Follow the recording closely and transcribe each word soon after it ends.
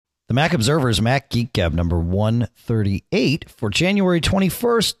The Mac Observer's Mac Geek Gab number 138 for January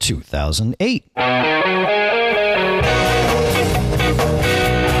 21st, 2008.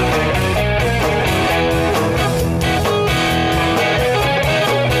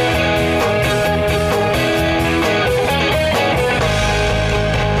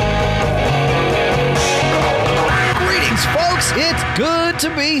 It's good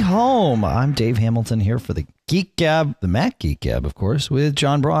to be home. I'm Dave Hamilton here for the Geek Gab, the Mac Geek Gab, of course, with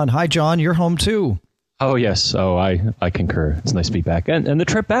John Braun. Hi, John. You're home, too. Oh, yes. Oh, I concur. It's nice to be back. And the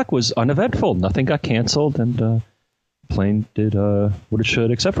trip back was uneventful. Nothing got canceled, and plane did what it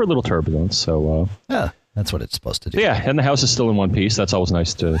should, except for a little turbulence. So yeah, that's what it's supposed to do. Yeah, and the house is still in one piece. That's always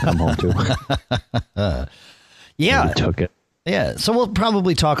nice to come home to. Yeah. We took it. Yeah, so we'll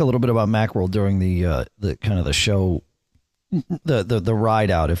probably talk a little bit about Macworld during the kind of the show, the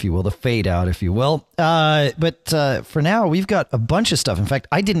ride out, if you will, the fade out, if you will. But for now, we've got a bunch of stuff. In fact,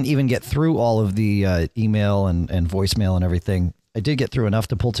 I didn't even get through all of the email and voicemail and everything. I did get through enough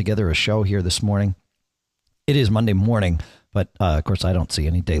to pull together a show here this morning. It is Monday morning, but of course, I don't see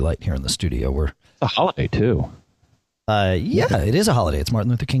any daylight here in the studio. We're a holiday too. Yeah, it is a holiday. It's Martin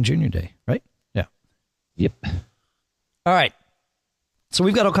Luther King Jr. Day, right? Yeah. Yep. All right. So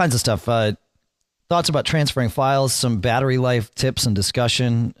we've got all kinds of stuff. Thoughts about transferring files, some battery life tips and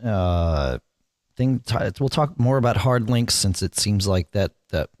discussion. We'll talk more about hard links since it seems like that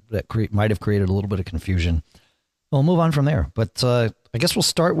might have created a little bit of confusion. We'll move on from there. But I guess we'll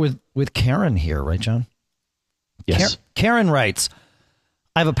start with Karen here, right, John? Yes. Karen writes,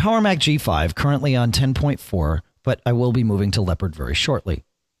 I have a Power Mac G5 currently on 10.4, but I will be moving to Leopard very shortly.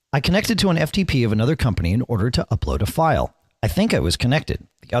 I connected to an FTP of another company in order to upload a file. I think I was connected.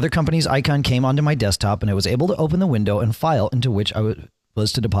 The other company's icon came onto my desktop, and I was able to open the window and file into which I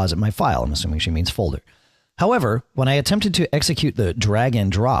was to deposit my file. I'm assuming she means folder. However, when I attempted to execute the drag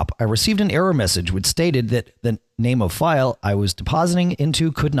and drop, I received an error message which stated that the name of file I was depositing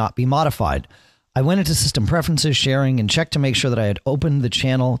into could not be modified. I went into System Preferences, Sharing, and checked to make sure that I had opened the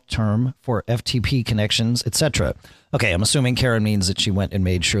channel term for FTP connections, etc. Okay, I'm assuming Karen means that she went and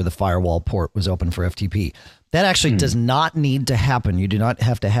made sure the firewall port was open for FTP. That actually does not need to happen. You do not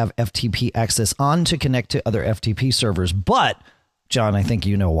have to have FTP access on to connect to other FTP servers. But, John, I think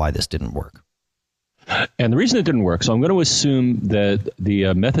you know why this didn't work. And the reason it didn't work, so I'm going to assume that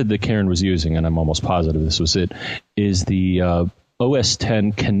the method that Karen was using, and I'm almost positive this was it, is the OS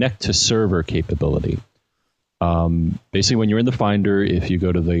X connect to server capability. Basically, when you're in the Finder, if you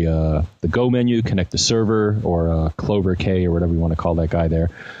go to the Go menu, connect to server, or Clover K, or whatever you want to call that guy there,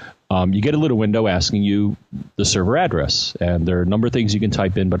 you get a little window asking you the server address. And there are a number of things you can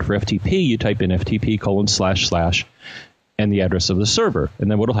type in, but for FTP, you type in FTP:// and the address of the server. And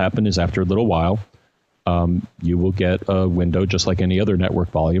then what will happen is after a little while, you will get a window just like any other network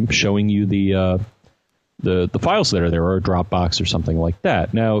volume showing you the files that are there, or a Dropbox or something like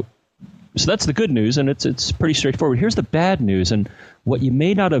that. Now, so that's the good news, and it's pretty straightforward. Here's the bad news, and what you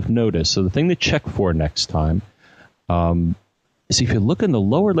may not have noticed. So the thing to check for next time is if you look in the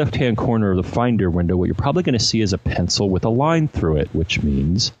lower left-hand corner of the Finder window, what you're probably going to see is a pencil with a line through it, which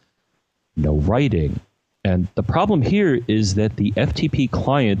means no writing. And the problem here is that the FTP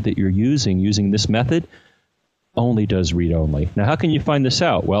client that you're using this method only does read-only. Now, how can you find this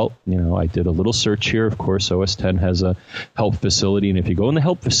out? Well, I did a little search here. Of course, OS X has a help facility, and if you go in the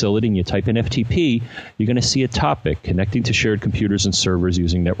help facility and you type in FTP, you're going to see a topic, connecting to shared computers and servers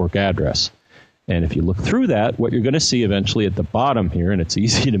using network address. And if you look through that, what you're going to see eventually at the bottom here, and it's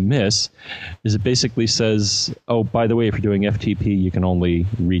easy to miss, is it basically says, oh, by the way, if you're doing FTP, you can only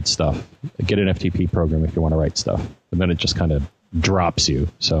read stuff. Get an FTP program if you want to write stuff. And then it just kind of drops you.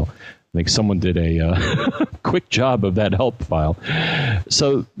 So I think someone did a quick job of that help file.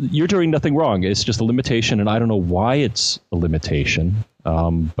 So you're doing nothing wrong. It's just a limitation, and I don't know why it's a limitation,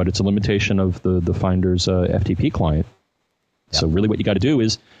 but it's a limitation of the Finder's FTP client. Yep. So really what you got to do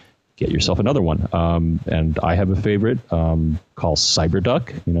is get yourself another one. And I have a favorite called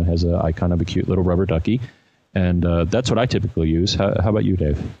CyberDuck. It has an icon of a cute little rubber ducky. And that's what I typically use. How about you,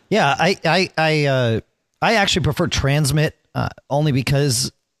 Dave? Yeah, I actually prefer Transmit only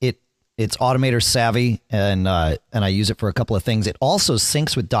because it's Automator savvy, and I use it for a couple of things. It also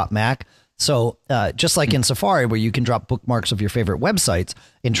syncs with .Mac. So just like in Safari, where you can drop bookmarks of your favorite websites,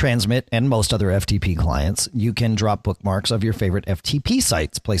 in Transmit and most other FTP clients, you can drop bookmarks of your favorite FTP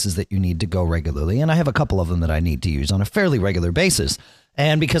sites, places that you need to go regularly. And I have a couple of them that I need to use on a fairly regular basis.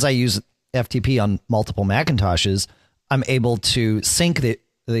 And because I use FTP on multiple Macintoshes, I'm able to sync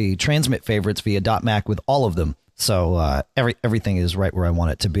the Transmit favorites via .Mac with all of them. So everything is right where I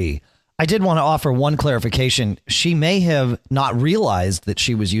want it to be. I did want to offer one clarification. She may have not realized that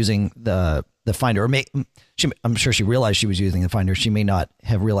she was using the Finder, or I'm sure she realized she was using the Finder. She may not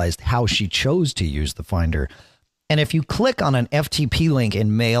have realized how she chose to use the Finder. And if you click on an FTP link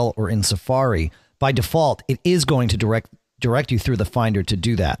in Mail or in Safari, by default, it is going to direct you through the Finder to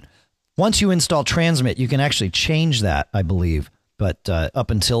do that. Once you install Transmit, you can actually change that, I believe. But up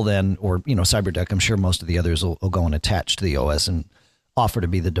until then, or CyberDuck, I'm sure most of the others will go and attach to the OS and offer to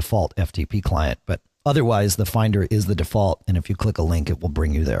be the default FTP client. But otherwise, the Finder is the default, and if you click a link, it will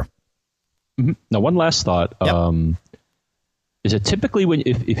bring you there. Mm-hmm. Now, one last thought. Yep. Is it typically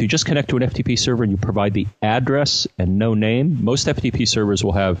if you just connect to an FTP server and you provide the address and no name, most FTP servers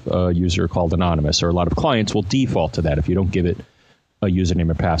will have a user called anonymous, or a lot of clients will default to that if you don't give it a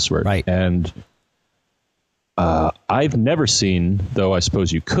username or password. Right. And I've never seen, though I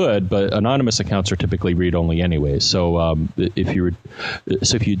suppose you could, but anonymous accounts are typically read-only anyway. So if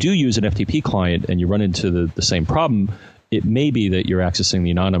you do use an FTP client and you run into the same problem, it may be that you're accessing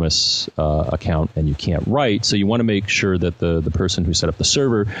the anonymous account and you can't write. So you want to make sure that the person who set up the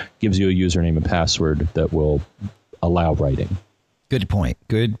server gives you a username and password that will allow writing. Good point.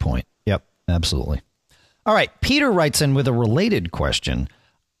 Good point. Yep, absolutely. All right. Peter writes in with a related question.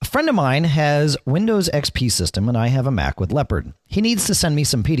 A friend of mine has Windows XP system and I have a Mac with Leopard. He needs to send me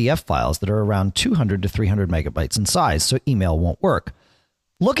some PDF files that are around 200 to 300 megabytes in size, so email won't work.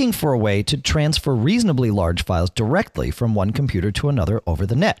 Looking for a way to transfer reasonably large files directly from one computer to another over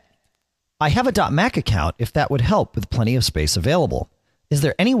the net. I have a .Mac account if that would help with plenty of space available. Is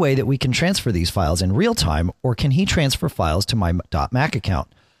there any way that we can transfer these files in real time, or can he transfer files to my .Mac account?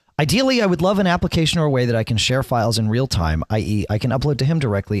 Ideally, I would love an application or a way that I can share files in real time, i.e. I can upload to him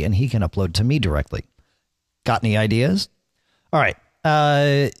directly and he can upload to me directly. Got any ideas? All right.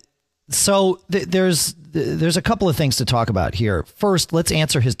 So there's a couple of things to talk about here. First, let's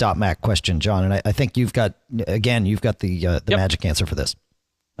answer his .Mac question, John. And I think you've got the magic answer for this.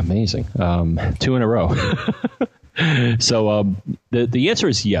 Amazing. 2 in a row. So the answer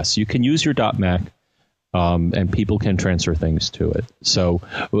is yes. You can use your .Mac. And people can transfer things to it. So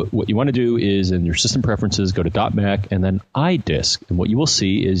what you want to do is in your system preferences, go to .Mac and then iDisk. And what you will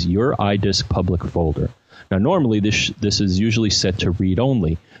see is your iDisk public folder. Now, normally this is usually set to read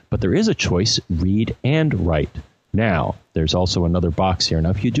only, but there is a choice, read and write. Now, there's also another box here.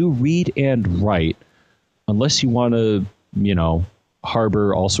 Now, if you do read and write, unless you want to,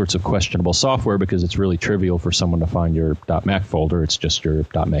 harbor all sorts of questionable software because it's really trivial for someone to find your .Mac folder. It's just your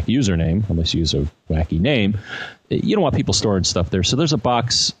 .Mac username, unless you use a wacky name. You don't want people storing stuff there. So there's a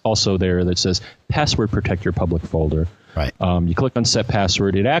box also there that says password protect your public folder. Right. You click on set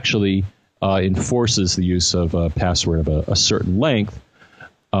password. It actually enforces the use of a password of a certain length.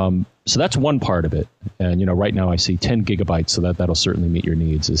 So that's one part of it. And, right now I see 10 gigabytes, so that'll certainly meet your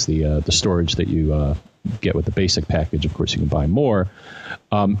needs is the storage that you get with the basic package. Of course, you can buy more.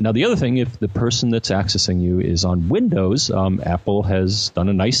 Now, the other thing, if the person that's accessing you is on Windows, Apple has done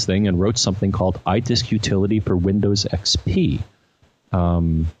a nice thing and wrote something called iDisk Utility for Windows XP.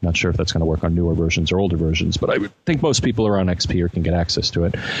 Not sure if that's going to work on newer versions or older versions, but I would think most people are on XP or can get access to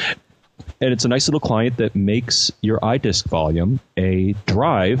it. And it's a nice little client that makes your iDisk volume a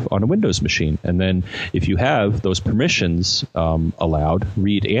drive on a Windows machine. And then if you have those permissions allowed,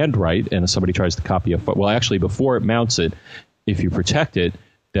 read and write, and if somebody tries to copy actually before it mounts it, if you protect it,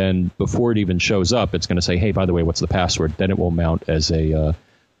 then before it even shows up, it's going to say, hey, by the way, what's the password? Then it will mount as a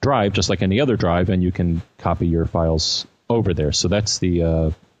drive, just like any other drive, and you can copy your files over there. So that's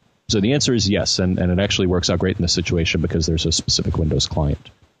the answer is yes, and it actually works out great in this situation because there's a specific Windows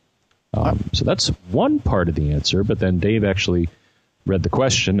client. So that's one part of the answer, but then Dave actually read the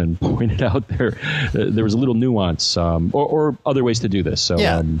question and pointed out there was a little nuance or other ways to do this. So,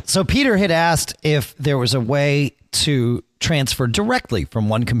 yeah. So Peter had asked if there was a way to transfer directly from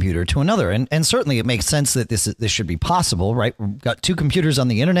one computer to another. And certainly it makes sense that this should be possible, right? We've got two computers on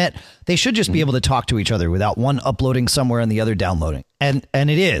the internet. They should just be able to talk to each other without one uploading somewhere and the other downloading. And it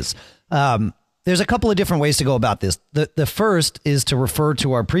is. There's a couple of different ways to go about this. The first is to refer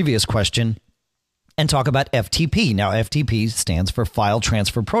to our previous question and talk about FTP. Now, FTP stands for File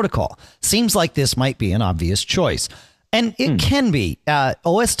Transfer Protocol. Seems like this might be an obvious choice. And it can be.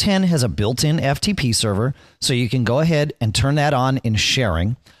 OS X has a built-in FTP server, so you can go ahead and turn that on in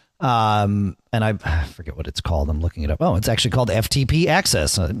sharing. And I forget what it's called. I'm looking it up. Oh, it's actually called FTP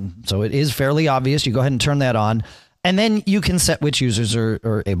Access. So it is fairly obvious. You go ahead and turn that on. And then you can set which users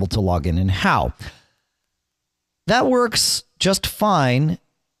are able to log in and how. That works just fine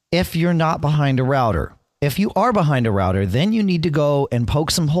if you're not behind a router. if you are behind a router, then you need to go and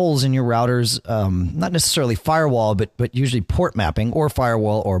poke some holes in your router's, not necessarily firewall, but usually port mapping or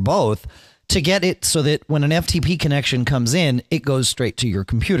firewall or both, to get it so that when an FTP connection comes in, it goes straight to your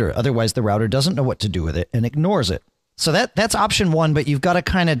computer. Otherwise, the router doesn't know what to do with it and ignores it. So that's option one, but you've got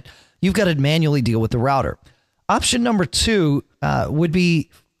to manually deal with the router. Option number two would be,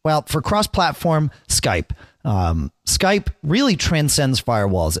 well, for cross-platform, Skype. Skype really transcends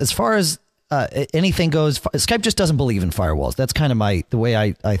firewalls. As far as anything goes, Skype just doesn't believe in firewalls. That's kind of the way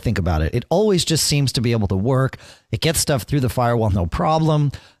I think about it. It always just seems to be able to work. It gets stuff through the firewall, no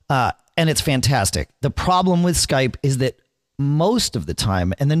problem. And it's fantastic. The problem with Skype is that most of the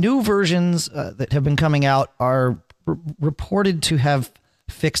time, and the new versions that have been coming out are reported to have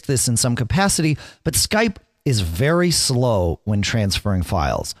fixed this in some capacity, but Skype is very slow when transferring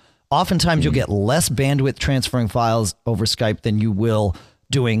files. Oftentimes you'll get less bandwidth transferring files over Skype than you will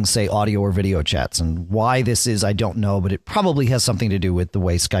doing, say, audio or video chats. And why this is, I don't know, but it probably has something to do with the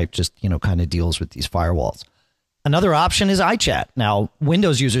way Skype just, kind of deals with these firewalls. Another option is iChat. Now,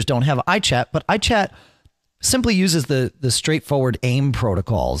 Windows users don't have iChat, but iChat simply uses the straightforward AIM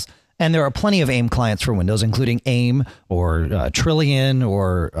protocols. And there are plenty of AIM clients for Windows, including AIM or Trillion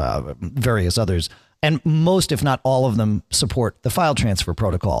or various others. And most, if not all of them, support the file transfer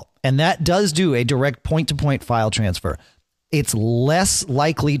protocol. And that does do a direct point-to-point file transfer. It's less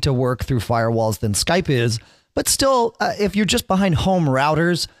likely to work through firewalls than Skype is, but still, if you're just behind home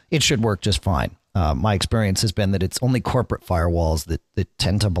routers, it should work just fine. My experience has been that it's only corporate firewalls that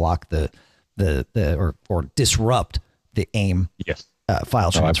tend to block or disrupt the AIM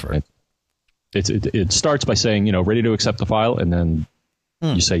file transfer. It starts by saying, ready to accept the file, and then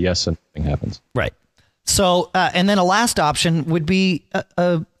you say yes, and nothing happens. Right. So, and then a last option would be,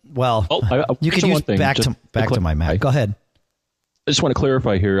 you could use back to my Mac. Go ahead. I just want to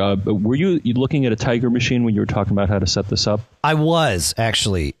clarify here. Were you looking at a Tiger machine when you were talking about how to set this up? I was,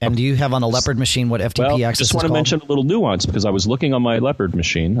 actually. And do you have on a Leopard machine what FTP access is called? I just want to mention a little nuance, because I was looking on my Leopard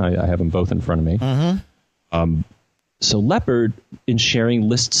machine. I have them both in front of me. Mm-hmm. So Leopard, in sharing,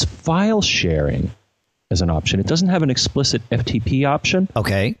 lists file sharing as an option. It doesn't have an explicit FTP option.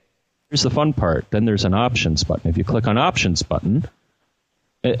 Okay. Here's the fun part. Then there's an options button. If you click on options button,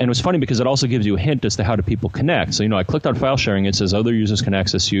 and it was funny because it also gives you a hint as to how do people connect. So, I clicked on file sharing. It says other users can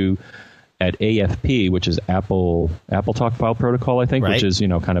access you at AFP, which is Apple Talk File Protocol, I think, right, which is,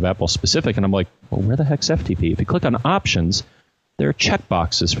 kind of Apple specific. And I'm like, well, where the heck's FTP? If you click on options, there are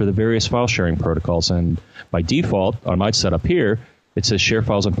checkboxes for the various file sharing protocols. And by default, on my setup here, it says share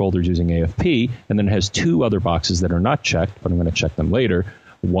files and folders using AFP. And then it has two other boxes that are not checked, but I'm going to check them later.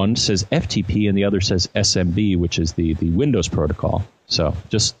 One says FTP and the other says SMB, which is the Windows protocol. So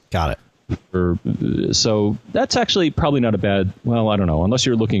just got it. So that's actually probably not a bad, well, I don't know. Unless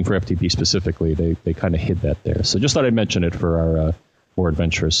you're looking for FTP specifically, they kind of hid that there. So just thought I'd mention it for our more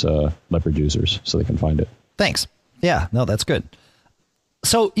adventurous Leopard users so they can find it. Thanks. Yeah, no, that's good.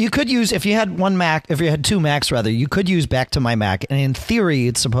 So you could use, if you had two Macs rather, you could use Back to My Mac. And in theory,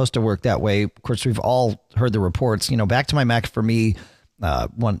 it's supposed to work that way. Of course, we've all heard the reports. Back to My Mac for me,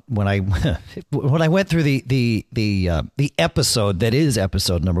 when I went through the episode that is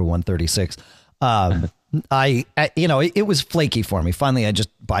episode number 136, it was flaky for me. Finally, I just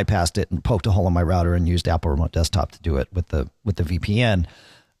bypassed it and poked a hole in my router and used Apple Remote Desktop to do it with the VPN.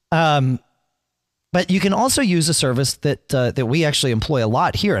 But you can also use a service that we actually employ a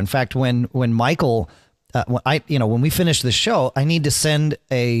lot here. In fact, when Michael, when we finish the show, I need to send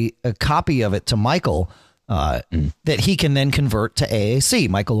a copy of it to Michael. That he can then convert to AAC.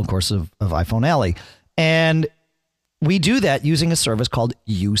 Michael, of course, of iPhone Alley. And we do that using a service called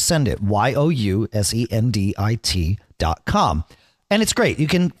YouSendIt, YouSendit.com. And it's great. You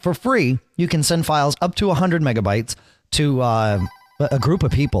can, for free, you can send files up to 100 megabytes to a group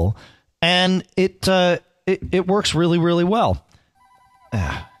of people. And it works really, really well.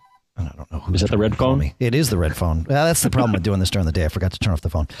 I don't know who's Is that the red phone? It is the red phone. That's the problem with doing this during the day. I forgot to turn off the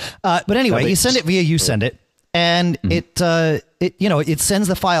phone. But anyway, you send it via YouSendIt, and it sends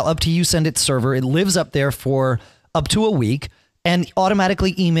the file up to YouSendIt's server. It lives up there for up to a week and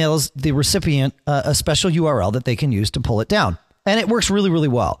automatically emails the recipient a special URL that they can use to pull it down. And it works really, really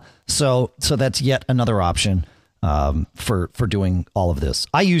well. So that's yet another option for doing all of this.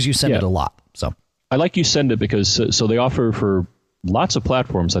 I use YouSendIt a lot. So I like YouSendIt because so they offer for lots of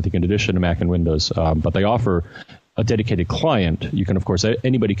platforms, I think, in addition to Mac and Windows, but they offer a dedicated client. You can, of course,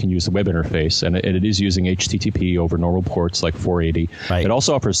 anybody can use the web interface, and it is using HTTP over normal ports like 480. Right. It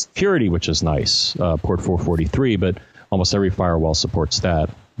also offers security, which is nice, port 443, but almost every firewall supports that,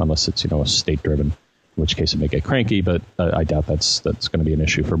 unless it's a state-driven. in which case it may get cranky, but I doubt that's going to be an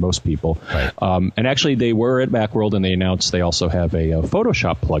issue for most people. Right. And actually, they were at Macworld, and they announced they also have a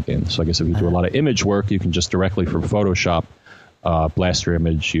Photoshop plugin. So I guess if you do a lot of image work, you can just directly from Photoshop blast your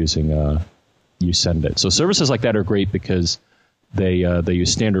image using you send it. So services like that are great because they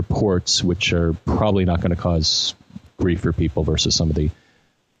use standard ports, which are probably not going to cause grief for people versus some of the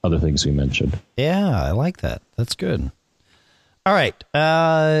other things we mentioned. Yeah, I like that. That's good. All right.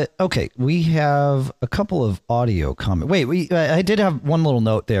 Okay. We have a couple of audio comments. Wait, I did have one little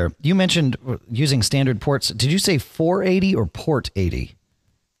note there. You mentioned using standard ports. Did you say 480 or port 80?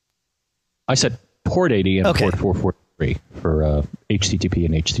 I said port 80 and okay. port 443 for HTTP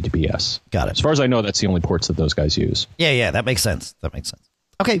and HTTPS. Got it. As far as I know, that's the only ports that those guys use. Yeah, that makes sense.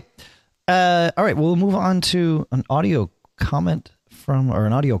 Okay. All right. We'll move on to an audio comment or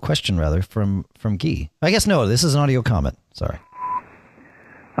an audio question rather from Guy. I guess no, this is an audio comment. Sorry.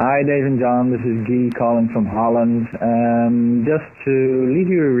 Hi, Dave and John. This is Guy calling from Holland. Just to leave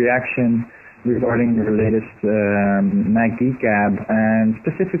you a reaction regarding your latest Mac Geek Gab, and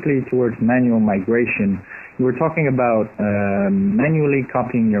specifically towards manual migration. You were talking about manually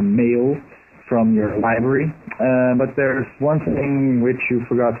copying your mail from your library, but there's one thing which you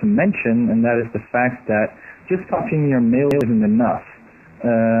forgot to mention, and that is the fact that just copying your mail isn't enough.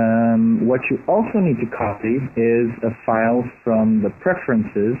 What you also need to copy is a file from the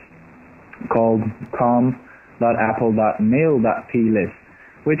preferences called com.apple.mail.plist,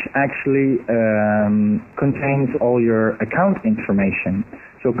 which actually contains all your account information.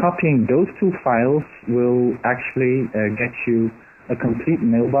 So copying those two files will actually get you a complete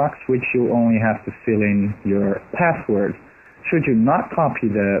mailbox, which you only have to fill in your password. Should you not copy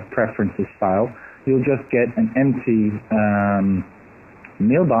the preferences file, you'll just get an empty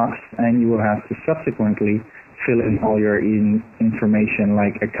mailbox, and you will have to subsequently fill in all your information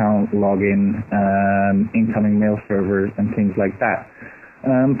like account, login, incoming mail servers, and things like that.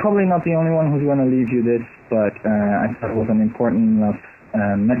 Probably not the only one who's going to leave you this, but I thought it was an important enough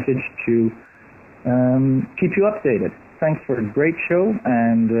message to keep you updated. Thanks for a great show,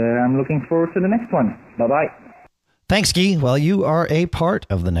 and I'm looking forward to the next one. Bye-bye. Thanks, Guy. Well, you are a part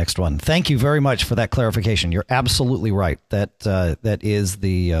of the next one. Thank you very much for that clarification. You're absolutely right. That is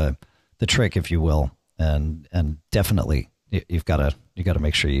the trick, if you will, and definitely you've got to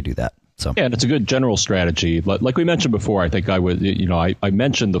make sure you do that. So yeah, and it's a good general strategy. Like we mentioned before, I think I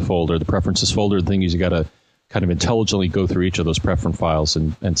mentioned the folder, the preferences folder. The thing is, you got to kind of intelligently go through each of those preference files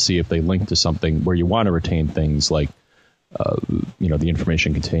and see if they link to something where you want to retain things like the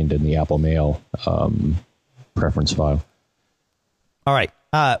information contained in the Apple Mail preference file. All right.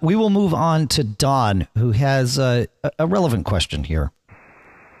 We will move on to Don, who has a relevant question here.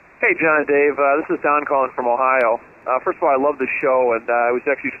 Hey, John and Dave. This is Don calling from Ohio. First of all, I love the show, and I was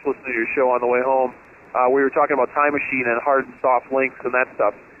actually just listening to your show on the way home. We were talking about Time Machine and hard and soft links and that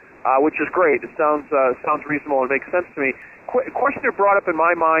stuff, which is great. It sounds reasonable and makes sense to me. Question that brought up in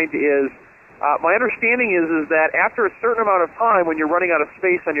my mind is, my understanding is that after a certain amount of time, when you're running out of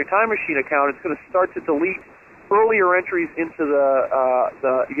space on your Time Machine account, it's going to start to delete earlier entries into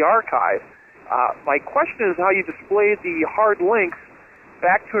the archive. My question is how you display the hard links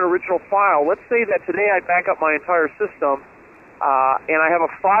back to an original file. Let's say that today I back up my entire system, and I have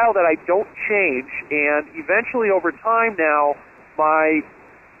a file that I don't change, and eventually over time now, my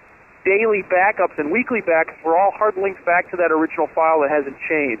daily backups and weekly backups were all hard linked back to that original file that hasn't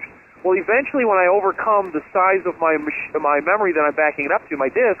changed. Well, eventually when I overcome the size of my memory that I'm backing it up to, my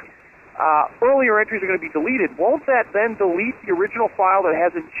disk, earlier entries are going to be deleted. Won't that then delete the original file that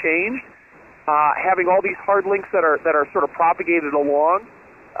hasn't changed, having all these hard links that are sort of propagated along,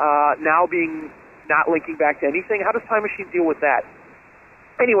 now being not linking back to anything? How does Time Machine deal with that?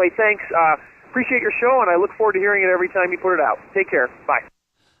 Anyway, thanks. Appreciate your show, and I look forward to hearing it every time you put it out. Take care. Bye.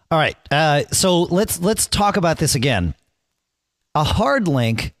 All right. So let's talk about this again. A hard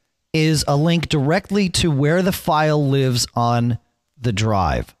link is a link directly to where the file lives on the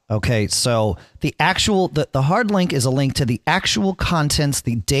drive. Okay, so the hard link is a link to the actual contents,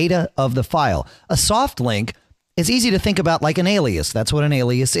 the data of the file. A soft link is easy to think about like an alias. That's what an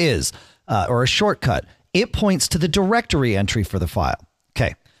alias is, or a shortcut. It points to the directory entry for the file.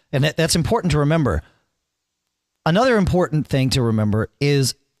 Okay, and that's important to remember. Another important thing to remember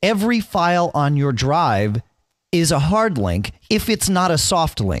is every file on your drive is a hard link if it's not a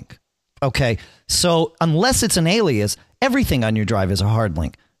soft link. Okay, so unless it's an alias, everything on your drive is a hard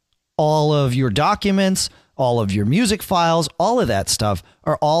link. All of your documents, all of your music files, all of that stuff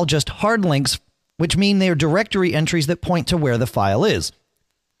are all just hard links, which mean they're directory entries that point to where the file is.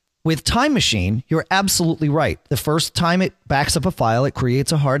 With Time Machine, you're absolutely right. The first time it backs up a file, it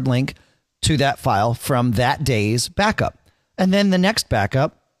creates a hard link to that file from that day's backup. And then the next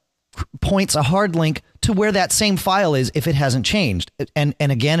backup points a hard link to where that same file is if it hasn't changed, and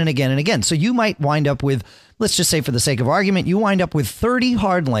again and again and again. So you might wind up with, let's just say for the sake of argument, you wind up with 30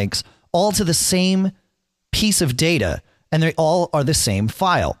 hard links all to the same piece of data, and they all are the same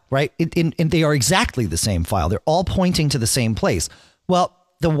file, right? And they are exactly the same file. They're all pointing to the same place. Well,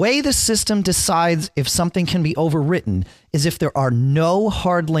 the way the system decides if something can be overwritten is if there are no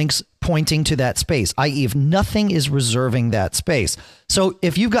hard links pointing to that space, i.e. if nothing is reserving that space. So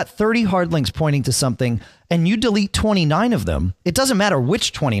if you've got 30 hard links pointing to something and you delete 29 of them, it doesn't matter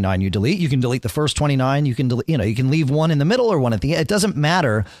which 29 you delete. You can delete the first 29. You can delete, you can leave one in the middle or one at the end. It doesn't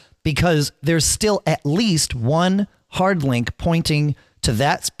matter because there's still at least one hard link pointing to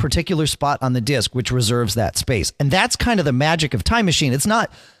that particular spot on the disk, which reserves that space. And that's kind of the magic of Time Machine. It's not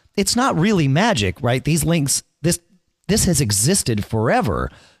really magic, right? These links, this has existed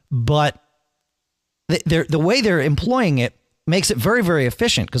forever, but the way they're employing it makes it very, very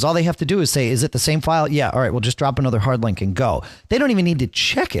efficient because all they have to do is say, is it the same file? Yeah. All right. We'll just drop another hard link and go. They don't even need to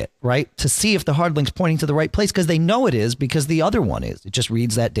check it, right? To see if the hard link's pointing to the right place because they know it is because the other one is. It just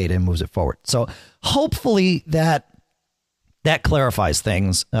reads that data and moves it forward. So hopefully that clarifies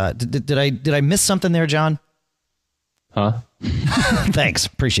things. Did I miss something there, John? Huh? Thanks.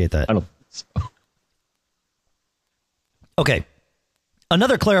 Appreciate that. I don't. Okay.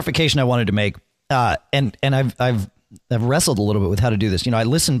 Another clarification I wanted to make, and I've wrestled a little bit with how to do this. I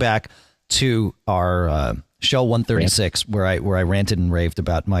listened back to our show 136 where I ranted and raved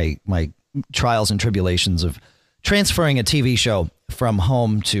about my trials and tribulations of transferring a TV show from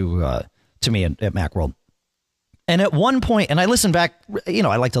home to me at Macworld. And at one point, and I listened back, I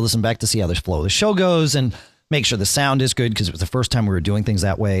like to listen back to see how the flow of the show goes and make sure the sound is good because it was the first time we were doing things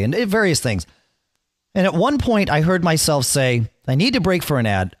that way and various things. And at one point I heard myself say, I need to break for an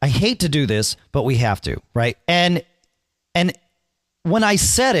ad. I hate to do this, but we have to, right? And when I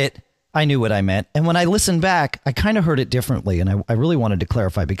said it, I knew what I meant. And when I listened back, I kind of heard it differently. And I really wanted to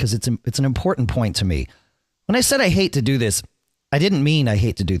clarify because it's an important point to me. When I said I hate to do this, I didn't mean I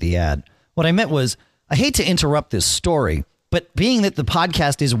hate to do the ad. What I meant was I hate to interrupt this story, but being that the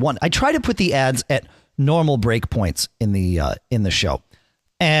podcast is one, I try to put the ads at normal breakpoints in the show.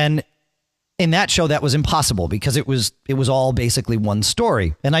 And in that show, that was impossible because it was all basically one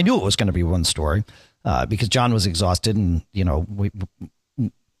story. And I knew it was going to be one story because John was exhausted and,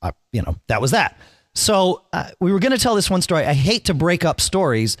 that was that. So we were going to tell this one story. I hate to break up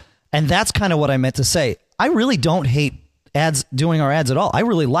stories. And that's kind of what I meant to say. I really don't hate doing our ads at all. I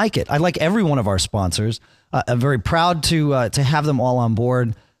really like it. I like every one of our sponsors. I'm very proud to have them all on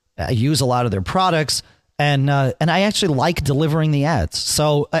board. I use a lot of their products, and I actually like delivering the ads.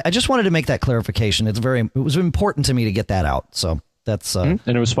 So I just wanted to make that clarification. It was important to me to get that out. So that's and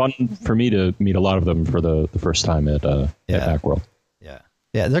it was fun for me to meet a lot of them for the first time at Macworld.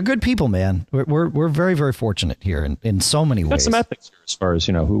 Yeah, they're good people, man. We're very, very fortunate here in so many ways. That's some ethics here as far as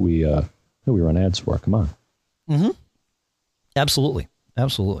who we run ads for. Come on. Mm-hmm. Absolutely.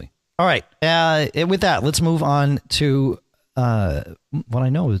 All right. With that, let's move on to what I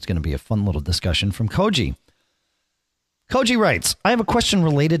know is going to be a fun little discussion from Koji. Koji writes, I have a question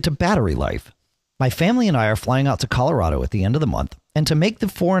related to battery life. My family and I are flying out to Colorado at the end of the month, and to make the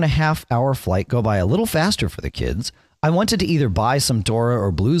 4.5-hour flight go by a little faster for the kids, I wanted to either buy some Dora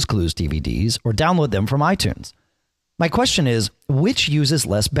or Blue's Clues DVDs or download them from iTunes. My question is, which uses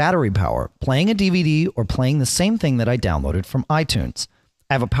less battery power, playing a DVD or playing the same thing that I downloaded from iTunes?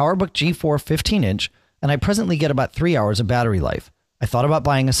 I have a PowerBook G4 15-inch, and I presently get about 3 hours of battery life. I thought about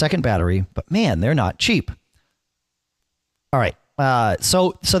buying a second battery, but man, they're not cheap. All right.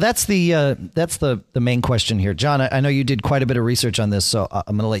 So that's the main question here. John, I know you did quite a bit of research on this, so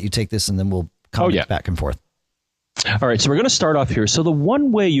I'm going to let you take this and then we'll comment back and forth. All right, so we're going to start off here. So the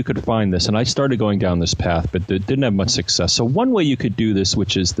one way you could find this, and I started going down this path, but didn't have much success. So one way you could do this,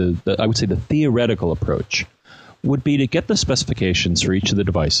 which is I would say the theoretical approach, would be to get the specifications for each of the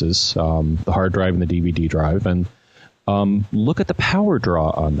devices, the hard drive and the DVD drive, and look at the power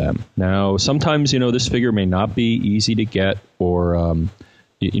draw on them. Now, sometimes, this figure may not be easy to get, or,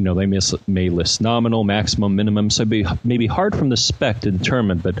 they may list nominal, maximum, minimum, so it may be hard from the spec to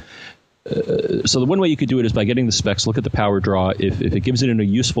determine, but so the one way you could do it is by getting the specs, look at the power draw. If it gives it in a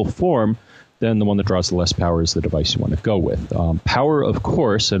useful form, then the one that draws the less power is the device you want to go with. Power, of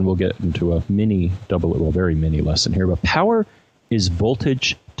course, and we'll get into a very mini lesson here, but power is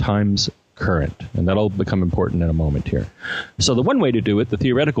voltage times current, and that'll become important in a moment here. So the one way to do it, the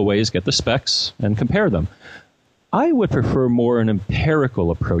theoretical way, is get the specs and compare them. I would prefer more an empirical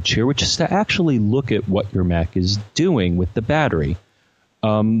approach here, which is to actually look at what your Mac is doing with the battery.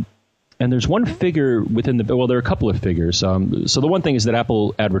 And there's one figure within the, well, there are a couple of figures. So the one thing is that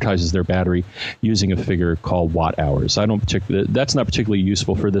Apple advertises their battery using a figure called watt hours. That's not particularly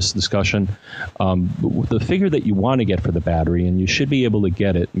useful for this discussion. The figure that you want to get for the battery, and you should be able to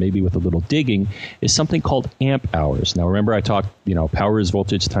get it maybe with a little digging, is something called amp hours. Now, remember I talked, power is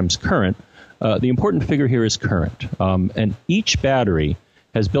voltage times current. The important figure here is current. And each battery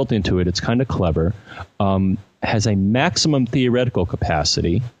has built into it, it's kind of clever, has a maximum theoretical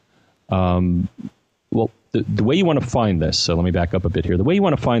capacity. The way you want to find this, so let me back up a bit here. The way you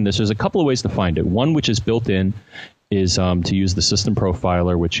want to find this, there's a couple of ways to find it. One, which is built in, is to use the system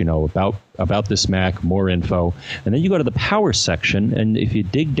profiler, which, about this Mac, more info. And then you go to the power section, and if you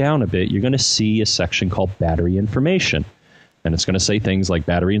dig down a bit, you're going to see a section called battery information. And it's going to say things like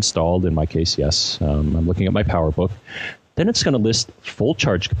battery installed, in my case, yes. I'm looking at my PowerBook. Then it's going to list full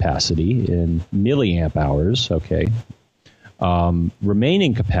charge capacity in milliamp hours, okay.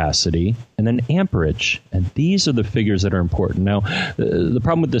 Remaining capacity, and then amperage. And these are the figures that are important. Now, the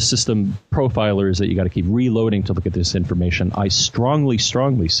problem with the system profiler is that you got to keep reloading to look at this information. I strongly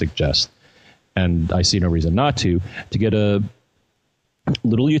suggest, and I see no reason not to get a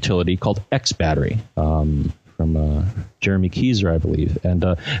little utility called X-Battery from Jeremy Keyser, I believe. And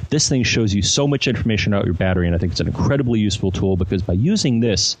this thing shows you so much information about your battery, and I think it's an incredibly useful tool because by using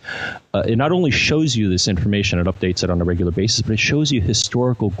this, it not only shows you this information, it updates it on a regular basis, but it shows you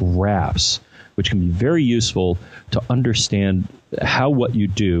historical graphs, which can be very useful to understand how what you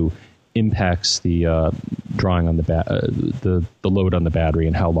do impacts the drawing on the load on the battery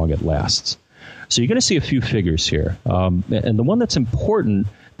and how long it lasts. So you're going to see a few figures here. And the one that's important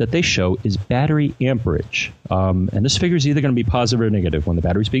that they show is battery amperage. And this figure is either going to be positive or negative. When the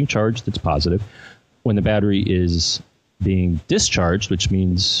battery's being charged, it's positive. When the battery is being discharged, which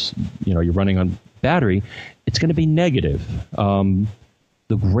means you're running on battery, it's going to be negative. The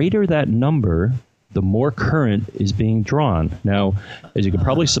greater that number, the more current is being drawn. Now, as you can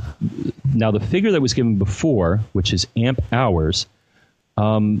probably... Now, the figure that was given before, which is amp hours, you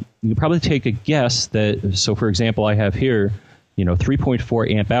can probably take a guess that... So, for example, I have here...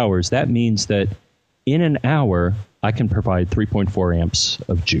 3.4 amp hours, that means that in an hour, I can provide 3.4 amps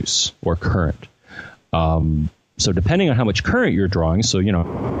of juice or current. So depending on how much current you're drawing, so,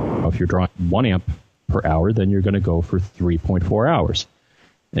 if you're drawing 1 amp per hour, then you're going to go for 3.4 hours.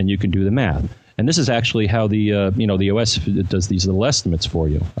 And you can do the math. And this is actually how the OS does these little estimates for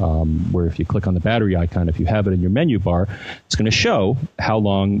you, where if you click on the battery icon, if you have it in your menu bar, it's going to show how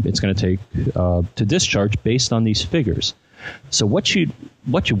long it's going to take to discharge based on these figures. So what you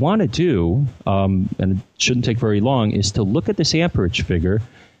want to do, and it shouldn't take very long, is to look at this amperage figure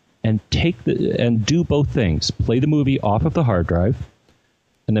and do both things. Play the movie off of the hard drive,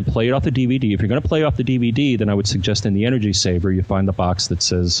 and then play it off the DVD. If you're going to play off the DVD, then I would suggest in the Energy Saver you find the box that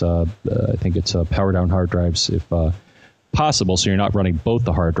says, I think it's power down hard drives if possible, so you're not running both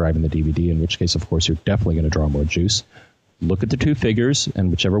the hard drive and the DVD, in which case, of course, you're definitely going to draw more juice. Look at the two figures,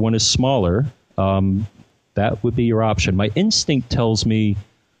 and whichever one is smaller, that would be your option. My instinct tells me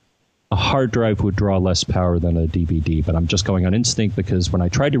a hard drive would draw less power than a DVD, but I'm just going on instinct because when I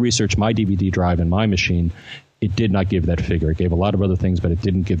tried to research my DVD drive in my machine, it did not give that figure. It gave a lot of other things, but it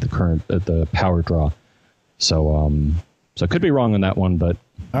didn't give the power draw. So I could be wrong on that one, but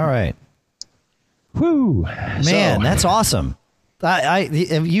all right. Whoo, man, that's awesome.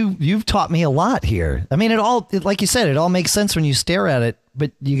 You've taught me a lot here. I mean, like you said, it all makes sense when you stare at it, but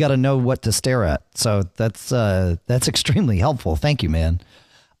you got to know what to stare at. So that's extremely helpful. Thank you, man.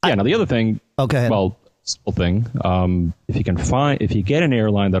 Yeah. Now the other thing. Okay. Well, simple thing. If you get an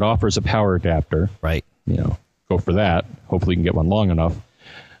airline that offers a power adapter, right? Go for that. Hopefully, you can get one long enough.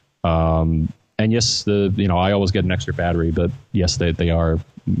 And yes, I always get an extra battery, but yes, they are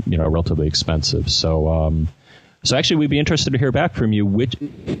relatively expensive. So actually, we'd be interested to hear back from you. Which,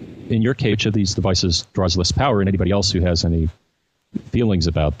 in your case, which of these devices draws less power, and anybody else who has any feelings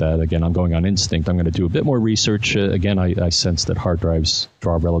about that. Again, I'm going on instinct. I'm going to do a bit more research. Again, I sense that hard drives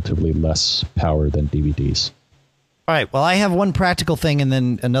draw relatively less power than DVDs. All right. Well, I have one practical thing and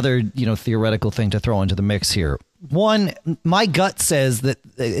then another, theoretical thing to throw into the mix here. One, my gut says that,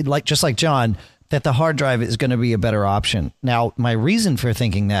 just like John, that the hard drive is going to be a better option. Now, my reason for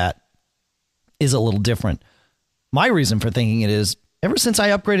thinking that is a little different. My reason for thinking it is, ever since I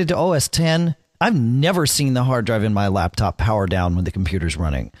upgraded to OS X, I've never seen the hard drive in my laptop power down when the computer's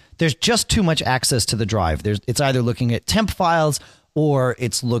running. There's just too much access to the drive. It's either looking at temp files or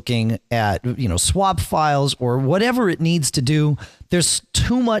it's looking at, swap files or whatever it needs to do. There's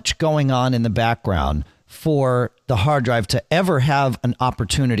too much going on in the background for the hard drive to ever have an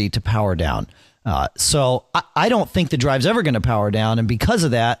opportunity to power down. So I don't think the drive's ever going to power down. And because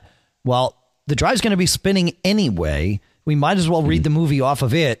of that, Well, the drive's going to be spinning anyway. We might as well read the movie off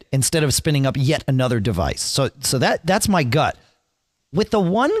of it instead of spinning up yet another device. So that's my gut. With the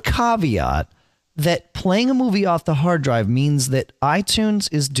one caveat that playing a movie off the hard drive means that iTunes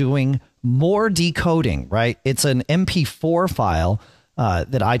is doing more decoding, right? It's an MP4 file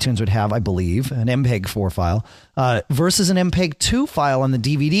that iTunes would have, I believe, an MPEG-4 file, versus an MPEG-2 file on the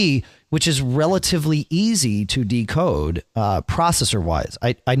DVD, which is relatively easy to decode processor-wise.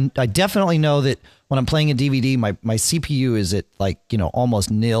 I definitely know that when I'm playing a DVD, my CPU is at almost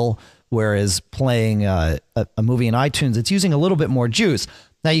nil, whereas playing a movie in iTunes, it's using a little bit more juice.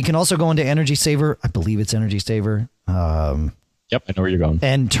 Now, you can also go into Energy Saver. I believe it's Energy Saver. Yep, I know where you're going.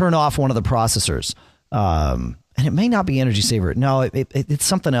 And turn off one of the processors. And it may not be Energy Saver. No, it's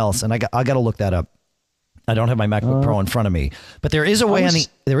something else, and I got to look that up. I don't have my MacBook Pro in front of me, but there is a way on the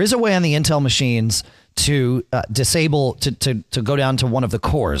Intel machines to disable to go down to one of the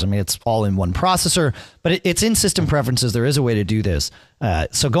cores. I mean, it's all in one processor, but it's in system preferences. There is a way to do this.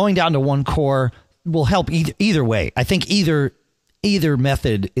 So going down to one core will help either way. I think either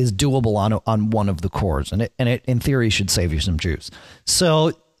method is doable on one of the cores, and it in theory should save you some juice.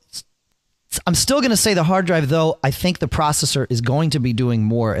 So I'm still going to say the hard drive, though. I think the processor is going to be doing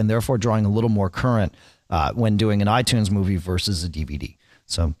more and therefore drawing a little more current when doing an iTunes movie versus a DVD.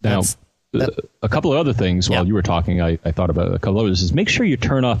 So that's a couple of other things while you were talking. I thought about a couple of others. Is make sure you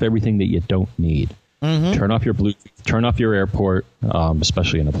turn off everything that you don't need. Mm-hmm. Turn off your Bluetooth. Turn off your airport,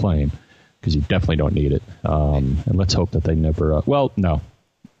 especially in a plane, because you definitely don't need it. And let's hope that they never. Well, no.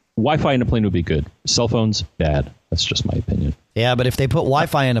 Wi-Fi in a plane would be good. Cell phones, bad. That's just my opinion. Yeah, but if they put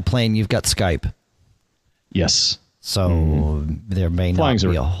Wi-Fi in a plane, you've got Skype. Yes. So there may not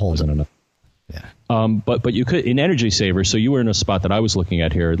be a whole enough. Yeah. But you could in Energy Saver. So you were in a spot that I was looking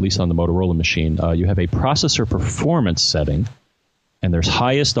at here, at least on the Motorola machine. You have a processor performance setting, and there's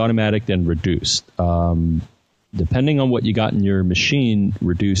highest, automatic, and reduced. Depending on what you got in your machine,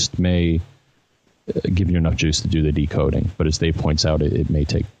 reduced may give you enough juice to do the decoding. But as Dave points out, it may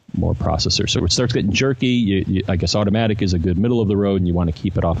take more processor. So it starts getting jerky. I guess automatic is a good middle of the road, and you want to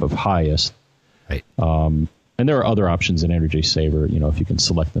keep it off of highest. Right. And there are other options in Energy Saver. If you can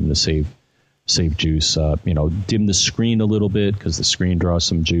select them to save juice. Dim the screen a little bit because the screen draws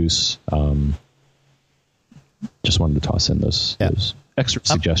some juice. Just wanted to toss in those extra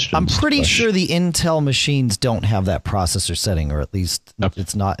suggestions. I'm pretty sure the Intel machines don't have that processor setting, or at least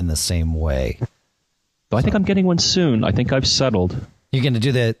it's not in the same way. But I think I'm getting one soon. I think I've settled. You're going to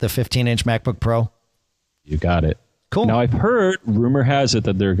do the 15-inch MacBook Pro? You got it. Cool. Now, I've heard, rumor has it,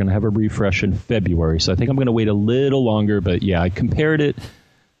 that they're going to have a refresh in February. So I think I'm going to wait a little longer. But yeah, I compared it.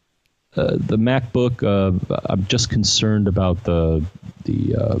 The MacBook, I'm just concerned about the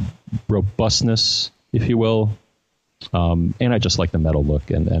robustness, if you will. And I just like the metal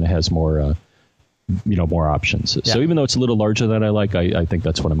look, and it has more more options. Yeah. So even though it's a little larger than I like, I think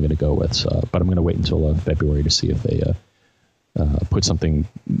that's what I'm going to go with. But I'm going to wait until February to see if they put something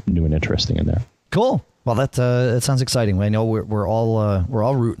new and interesting in there. Cool. Well, that sounds exciting. I know we're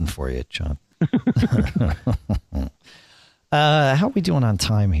all rooting for you, John. How are we doing on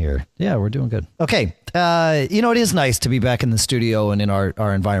time here? Yeah, we're doing good. Okay. It is nice to be back in the studio and in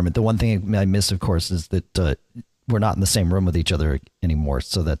our environment. The one thing I miss, of course, is that we're not in the same room with each other anymore.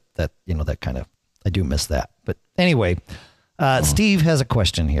 So that kind of, I do miss that. But anyway, Steve has a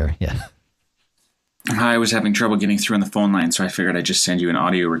question here. Yeah. Hi, I was having trouble getting through on the phone line, so I figured I'd just send you an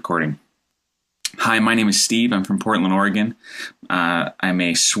audio recording. Hi, my name is Steve. I'm from Portland, Oregon. I'm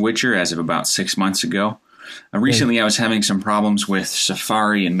a switcher as of about 6 months ago. Recently, I was having some problems with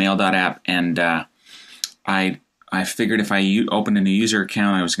Safari and Mail.app, and I figured if I opened a new user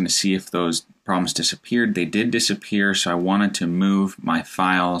account, I was going to see if those problems disappeared. They did disappear, so I wanted to move my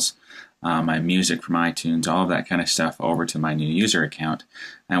files, my music from iTunes, all of that kind of stuff over to my new user account.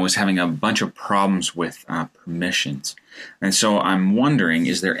 And I was having a bunch of problems with permissions. And so I'm wondering,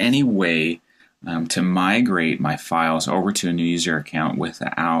 is there any way to migrate my files over to a new user account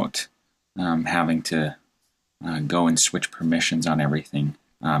without having to go and switch permissions on everything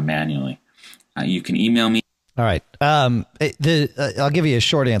manually? You can email me. All right. I'll give you a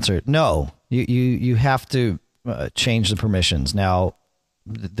short answer. No, you have to change the permissions. Now,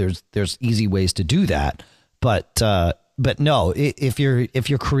 there's easy ways to do that, but no. If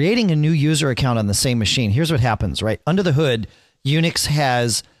you're creating a new user account on the same machine, here's what happens. Right under the hood, Unix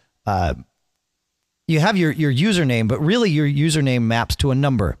has you have your username, but really your username maps to a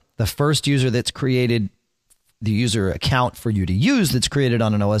number. The first user that's created the user account for you to use that's created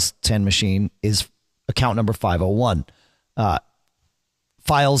on an OS X machine is account number 501.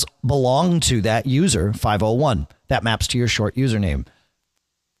 Files belong to that user 501. That maps to your short username.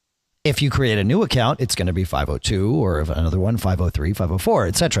 If you create a new account, it's going to be 502, or if another one, 503, 504,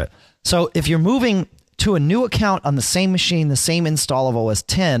 etc. So if you're moving to a new account on the same machine, the same install of OS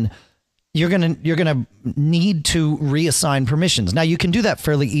 10, you're gonna need to reassign permissions. Now you can do that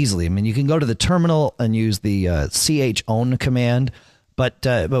fairly easily. I mean, you can go to the terminal and use the chown command, but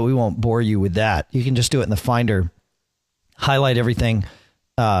we won't bore you with that. You can just do it in the Finder, highlight everything,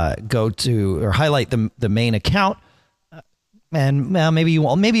 highlight the main account, and maybe you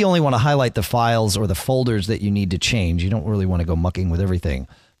only want to highlight the files or the folders that you need to change. You don't really want to go mucking with everything,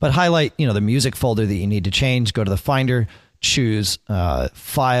 but highlight the music folder that you need to change. Go to the Finder, choose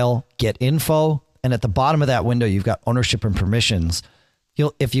File, Get Info, and at the bottom of that window, you've got Ownership and Permissions.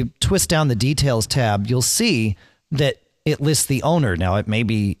 If you twist down the Details tab, you'll see that it lists the owner. Now, it may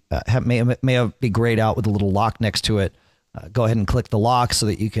be grayed out with a little lock next to it. Go ahead and click the lock so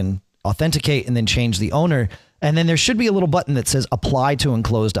that you can authenticate and then change the owner. And then there should be a little button that says Apply to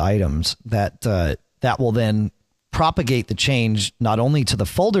Enclosed Items. That will then propagate the change not only to the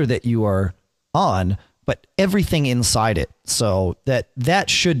folder that you are on, but everything inside it. So that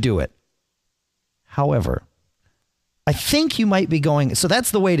should do it. However, I think you might be going, so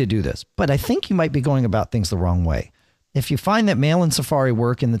that's the way to do this, but I think you might be going about things the wrong way. If you find that Mail and Safari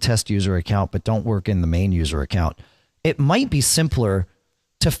work in the test user account, but don't work in the main user account, it might be simpler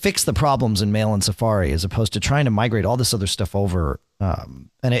to fix the problems in Mail and Safari as opposed to trying to migrate all this other stuff over. And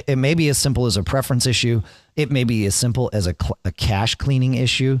it may be as simple as a preference issue. It may be as simple as a cache cleaning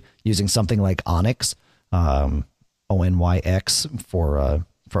issue using something like Onyx, ONYX for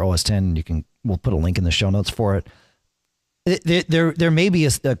OS 10. We'll put a link in the show notes for it. There may be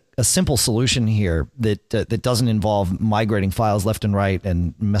a simple solution here that doesn't involve migrating files left and right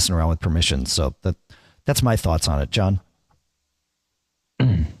and messing around with permissions. So that's my thoughts on it, John.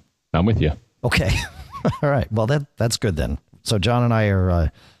 I'm with you. Okay. All right. Well, that's good then. So John and I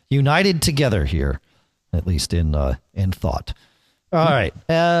are united together here, at least in thought. All right.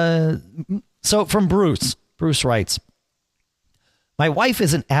 So from Bruce writes, my wife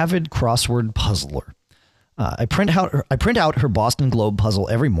is an avid crossword puzzler. I print out her Boston Globe puzzle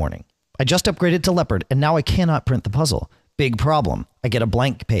every morning. I just upgraded to Leopard, and now I cannot print the puzzle. Big problem. I get a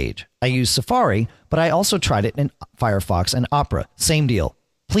blank page. I use Safari, but I also tried it in Firefox and Opera. Same deal.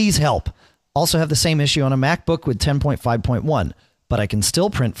 Please help. Also have the same issue on a MacBook with 10.5.1, but I can still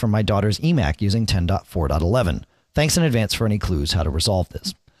print from my daughter's eMac using 10.4.11. Thanks in advance for any clues how to resolve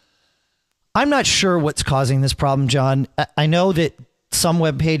this. I'm not sure what's causing this problem, John. I know that some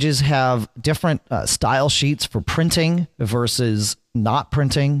web pages have different style sheets for printing versus not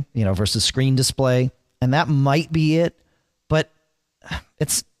printing, versus screen display, and that might be it. But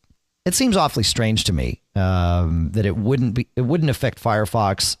it seems awfully strange to me that it wouldn't affect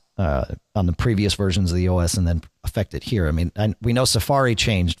Firefox on the previous versions of the OS and then affect it here. I mean, we know Safari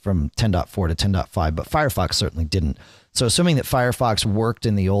changed from 10.4 to 10.5, but Firefox certainly didn't. So assuming that Firefox worked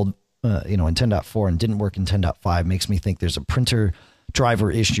in the old, in 10.4 and didn't work in 10.5 makes me think there's a printer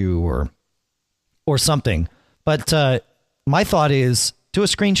driver issue or something. But my thought is do a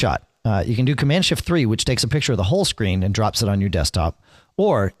screenshot. You can do Command-Shift-3, which takes a picture of the whole screen and drops it on your desktop.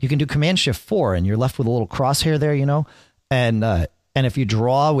 Or you can do Command-Shift-4 and you're left with a little crosshair there, and if you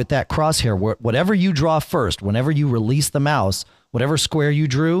draw with that crosshair, whatever you draw first, whenever you release the mouse, whatever square you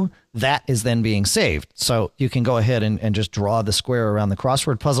drew, that is then being saved. So you can go ahead and just draw the square around the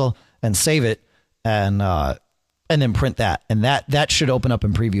crossword puzzle and save it and then print that. And that should open up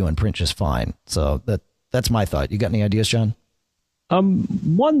in preview and print just fine. So that's my thought. You got any ideas, John?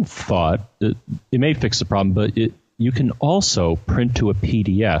 One thought, it may fix the problem, but you can also print to a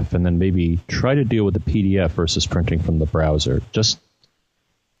PDF and then maybe try to deal with the PDF versus printing from the browser. Just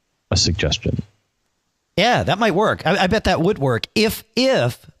a suggestion. Yeah, that might work. I bet that would work if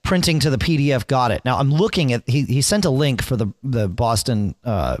printing to the PDF got it. Now I'm looking at, he sent a link for the Boston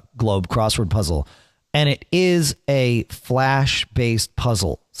Globe crossword puzzle, and it is a Flash-based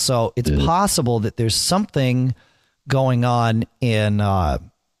puzzle. So it's possible that there's something going on in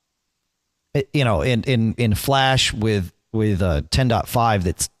Flash with 10.5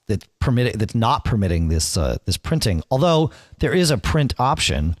 that's not permitting this printing. Although there is a print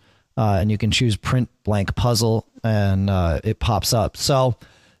option, and you can choose print blank puzzle, and it pops up. So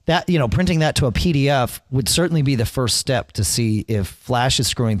that printing that to a PDF would certainly be the first step to see if Flash is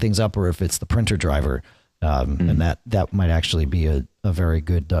screwing things up or if it's the printer driver, and that might actually be a very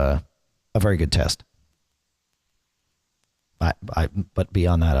good test. But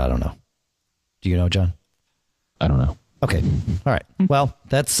beyond that, I don't know. Do you know, John? I don't know. Okay. All right. Well,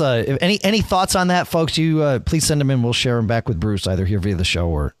 that's any thoughts on that, folks? You please send them in. We'll share them back with Bruce either here via the show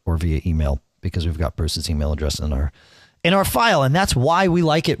or via email, because we've got Bruce's email address in in our file. And that's why we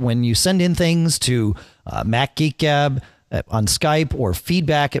like it when you send in things to Mac Geek Gab on Skype or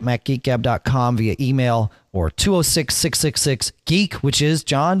feedback@macgeekgab.com via email or 206-666-GEEK, which is,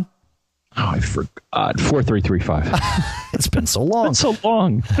 John? Oh, I forgot. 4335. It's been so long. It's so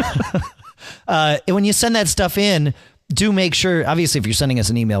long. When you send that stuff in, do make sure, obviously, if you're sending us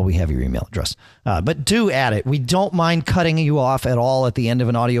an email, we have your email address. But do add it. We don't mind cutting you off at all at the end of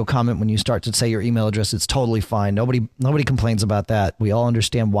an audio comment when you start to say your email address. It's totally fine. Nobody complains about that. We all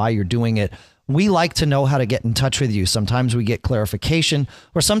understand why you're doing it. We like to know how to get in touch with you. Sometimes we get clarification,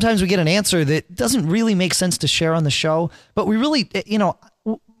 or sometimes we get an answer that doesn't really make sense to share on the show. But we really,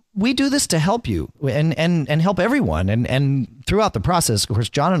 we do this to help you and help everyone. And throughout the process, of course,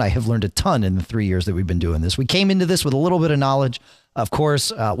 John and I have learned a ton in the 3 years that we've been doing this. We came into this with a little bit of knowledge. Of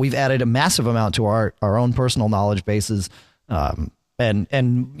course, we've added a massive amount to our own personal knowledge bases. But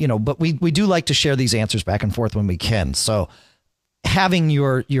we do like to share these answers back and forth when we can. So having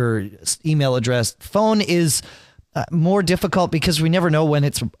your email address, phone is more difficult because we never know when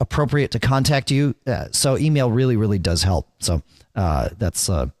it's appropriate to contact you. So email really, really does help. So that's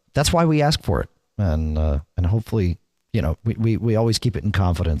why we ask for it. And hopefully, we always keep it in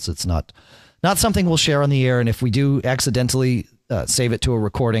confidence. It's not something we'll share on the air. And if we do accidentally save it to a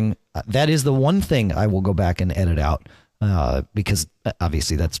recording, that is the one thing I will go back and edit out because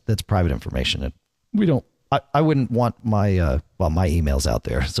obviously that's private information. And we don't. I wouldn't want my my emails out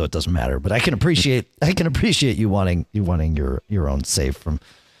there, so it doesn't matter. But I can appreciate you wanting your own safe from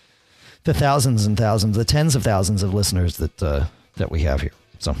the thousands and thousands, the tens of thousands of listeners that we have here.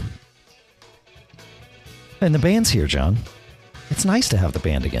 So, and the band's here, John. It's nice to have the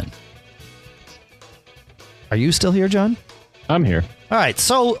band again. Are you still here, John? I'm here. All right.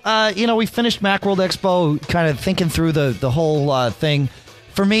 So, we finished Macworld Expo, kind of thinking through the whole thing.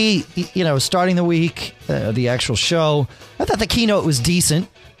 For me, starting the week, the actual show, I thought the keynote was decent,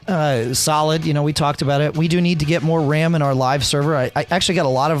 solid. We talked about it. We do need to get more RAM in our live server. I actually got a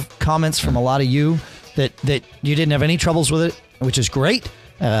lot of comments from a lot of you that you didn't have any troubles with it, which is great.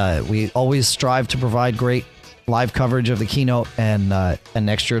 We always strive to provide great live coverage of the keynote, and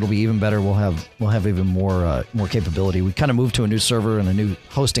next year it'll be even better. We'll have even more capability. We kind of moved to a new server and a new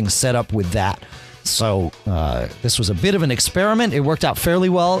hosting setup with that. So this was a bit of an experiment. It worked out fairly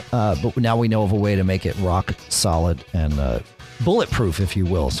well, but now we know of a way to make it rock solid and bulletproof, if you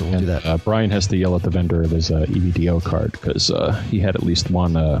will. So we'll do that. Brian has to yell at the vendor of his EVDO card because he had at least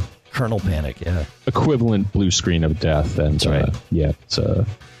one kernel panic, equivalent blue screen of death. And that's right. It's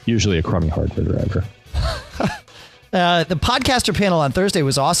usually a crummy hardware driver. The podcaster panel on Thursday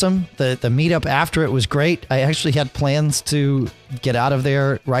was awesome. The meetup after it was great. I actually had plans to get out of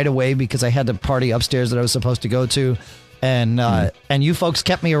there right away because I had the party upstairs that I was supposed to go to. And you folks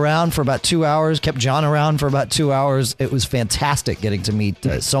kept me around for about 2 hours, kept John around for about 2 hours. It was fantastic getting to meet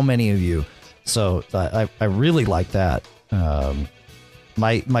so many of you. So I really like that.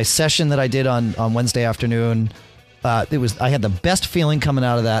 My session that I did on Wednesday afternoon, I had the best feeling coming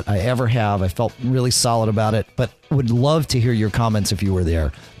out of that I ever have. I felt really solid about it, but would love to hear your comments if you were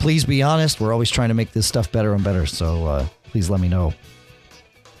there. Please be honest. We're always trying to make this stuff better and better. So please let me know.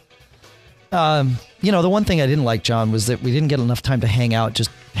 The one thing I didn't like, John, was that we didn't get enough time to hang out, just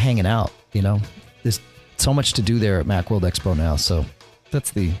hanging out. There's so much to do there at Macworld Expo now. So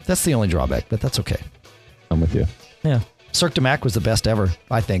that's the only drawback, but that's okay. I'm with you. Yeah. Cirque du Mac was the best ever,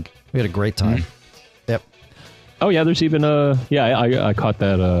 I think. We had a great time. Mm-hmm. Yep. Oh, yeah, there's even I caught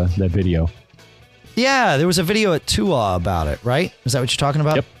that video. Yeah, there was a video at TUA about it, right? Is that what you're talking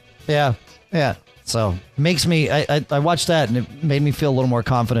about? Yep. Yeah. So it makes me, I watched that and it made me feel a little more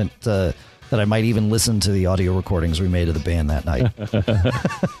confident that I might even listen to the audio recordings we made of the band that night.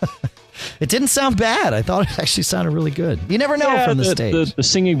 It didn't sound bad. I thought it actually sounded really good. You never know from the stage. The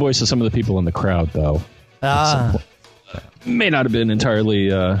singing voice of some of the people in the crowd, though. May not have been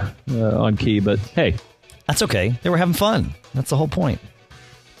entirely on key, but hey. That's okay. They were having fun. That's the whole point.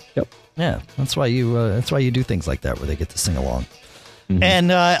 Yep. Yeah, that's why you do things like that where they get to sing along. Mm-hmm.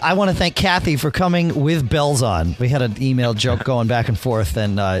 And I want to thank Kathy for coming with bells on. We had an email joke going back and forth,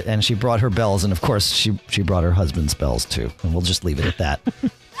 and she brought her bells, and of course she brought her husband's bells too. And we'll just leave it at that.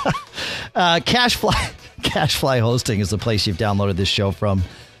 Cashfly Hosting is the place you've downloaded this show from.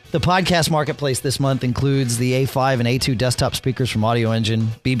 The podcast marketplace this month includes the A5 and A2 desktop speakers from Audio Engine,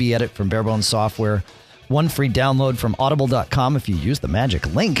 BB Edit from Barebones Software, one free download from audible.com if you use the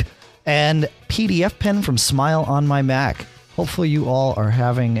magic link, and PDF Pen from Smile on My Mac. Hopefully you all are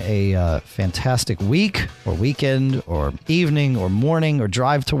having a fantastic week or weekend or evening or morning or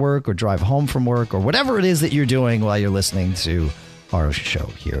drive to work or drive home from work or whatever it is that you're doing while you're listening to our show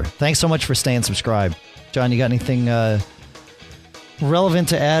here. Thanks so much for staying subscribed. John, you got anything relevant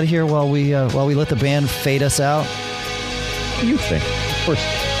to add here while we let the band fade us out? What do you think? Of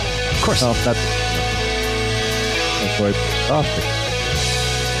course. Oh, that's what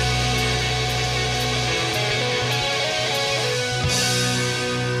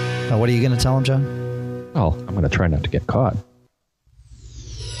what are you going to tell him, John? Oh, I'm going to try not to get caught.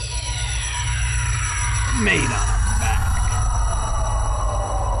 Made up.